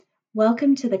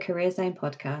Welcome to the Career Zone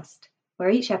podcast, where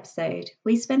each episode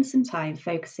we spend some time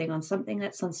focusing on something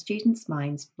that's on students'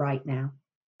 minds right now.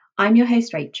 I'm your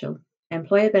host, Rachel,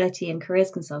 Employability and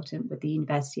Careers Consultant with the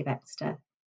University of Exeter.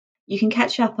 You can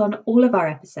catch up on all of our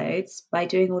episodes by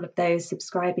doing all of those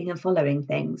subscribing and following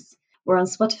things. We're on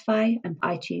Spotify and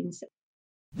iTunes.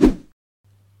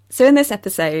 So in this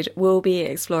episode, we'll be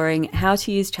exploring how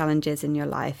to use challenges in your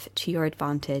life to your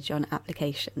advantage on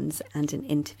applications and in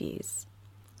interviews.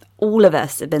 All of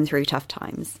us have been through tough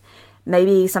times.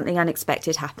 Maybe something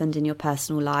unexpected happened in your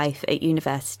personal life, at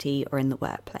university, or in the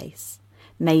workplace.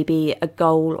 Maybe a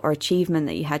goal or achievement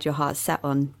that you had your heart set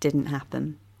on didn't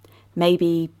happen.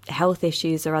 Maybe health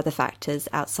issues or other factors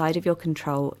outside of your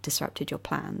control disrupted your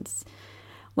plans.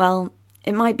 Well,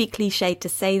 it might be cliched to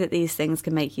say that these things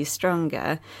can make you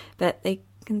stronger, but they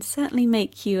can certainly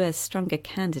make you a stronger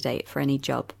candidate for any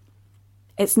job.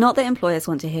 It's not that employers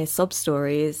want to hear sob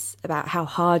stories about how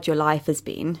hard your life has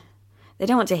been. They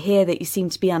don't want to hear that you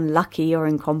seem to be unlucky or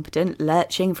incompetent,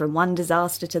 lurching from one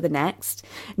disaster to the next,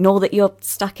 nor that you're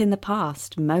stuck in the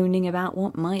past, moaning about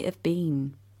what might have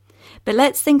been. But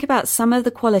let's think about some of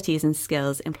the qualities and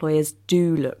skills employers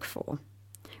do look for.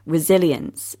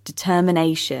 Resilience,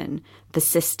 determination,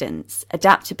 persistence,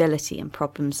 adaptability and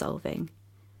problem solving.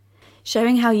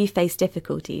 Showing how you face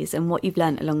difficulties and what you've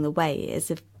learnt along the way is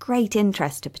of great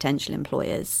interest to potential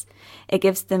employers. It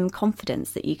gives them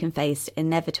confidence that you can face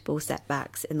inevitable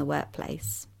setbacks in the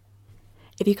workplace.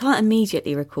 If you can't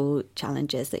immediately recall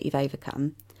challenges that you've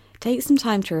overcome, take some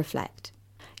time to reflect.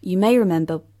 You may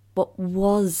remember what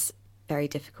was very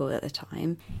difficult at the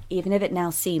time, even if it now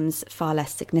seems far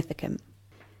less significant.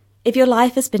 If your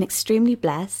life has been extremely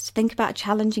blessed, think about a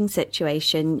challenging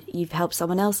situation you've helped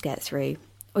someone else get through,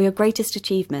 or your greatest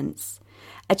achievements.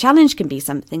 A challenge can be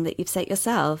something that you've set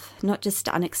yourself, not just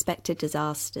unexpected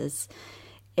disasters.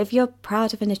 If you're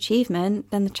proud of an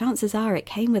achievement, then the chances are it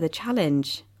came with a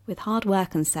challenge, with hard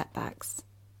work and setbacks.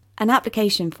 An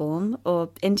application form or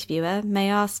interviewer may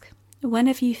ask, when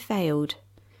have you failed?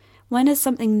 When has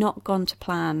something not gone to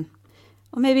plan?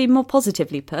 Or maybe more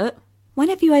positively put, when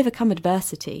have you overcome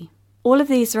adversity? All of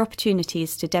these are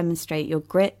opportunities to demonstrate your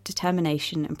grit,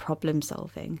 determination and problem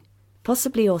solving.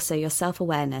 Possibly also your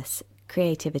self-awareness,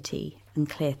 creativity and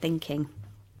clear thinking.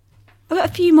 I've got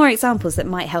a few more examples that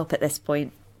might help at this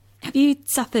point. Have you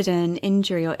suffered an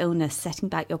injury or illness setting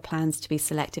back your plans to be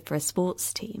selected for a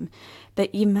sports team,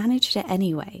 but you managed it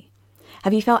anyway?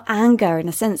 Have you felt anger and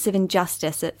a sense of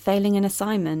injustice at failing an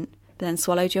assignment, but then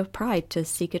swallowed your pride to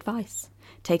seek advice?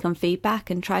 Take on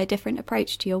feedback and try a different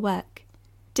approach to your work?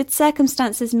 Did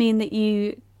circumstances mean that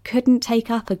you couldn't take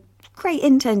up a great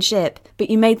internship, but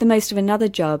you made the most of another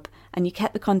job and you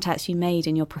kept the contacts you made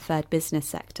in your preferred business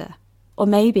sector? Or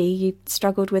maybe you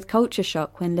struggled with culture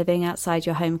shock when living outside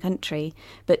your home country,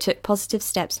 but took positive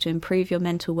steps to improve your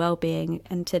mental well-being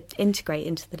and to integrate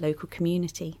into the local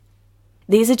community.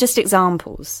 These are just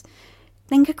examples.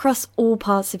 Think across all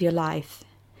parts of your life.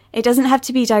 It doesn't have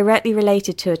to be directly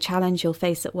related to a challenge you'll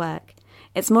face at work.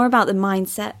 It's more about the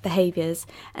mindset, behaviours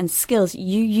and skills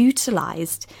you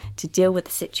utilised to deal with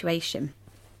the situation.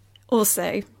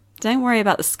 Also, don't worry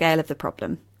about the scale of the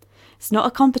problem. It's not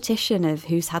a competition of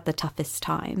who's had the toughest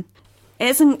time. It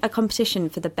isn't a competition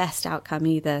for the best outcome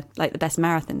either, like the best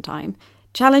marathon time.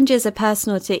 Challenges are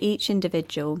personal to each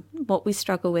individual. What we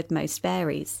struggle with most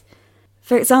varies.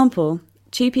 For example,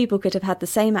 two people could have had the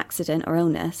same accident or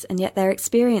illness, and yet their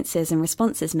experiences and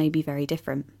responses may be very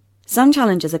different. Some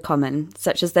challenges are common,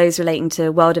 such as those relating to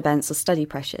world events or study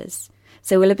pressures,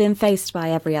 so will have been faced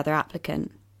by every other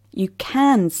applicant. You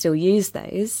can still use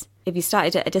those if you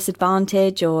started at a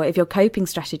disadvantage or if your coping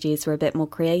strategies were a bit more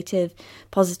creative,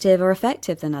 positive or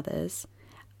effective than others.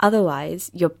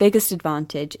 Otherwise, your biggest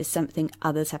advantage is something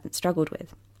others haven't struggled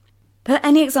with. Put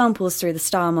any examples through the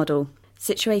STAR model.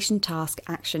 Situation, task,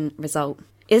 action, result.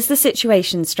 Is the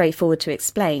situation straightforward to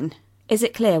explain? Is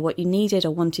it clear what you needed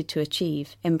or wanted to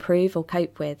achieve, improve or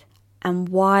cope with? And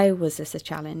why was this a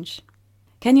challenge?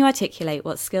 Can you articulate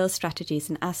what skills, strategies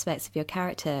and aspects of your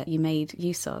character you made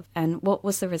use of, and what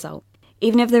was the result?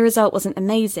 Even if the result wasn't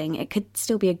amazing, it could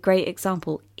still be a great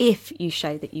example if you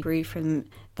show that you grew from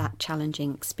that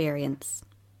challenging experience.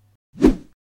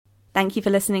 Thank you for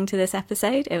listening to this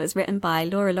episode. It was written by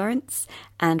Laura Lawrence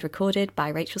and recorded by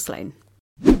Rachel Sloan.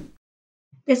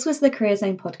 This was the Career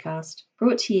Zone podcast,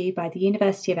 brought to you by the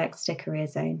University of Exeter Career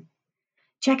Zone.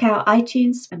 Check out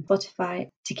iTunes and Spotify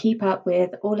to keep up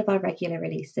with all of our regular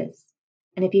releases.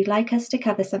 And if you'd like us to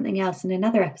cover something else in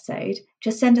another episode,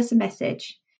 just send us a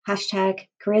message,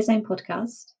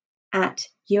 #CareerZonePodcast,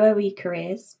 @UOE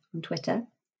Careers on Twitter,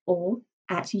 or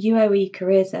 @UOE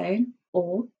Career Zone,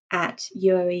 or at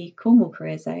UOE Cornwall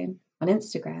Career Zone on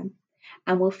Instagram,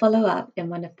 and we'll follow up in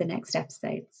one of the next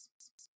episodes.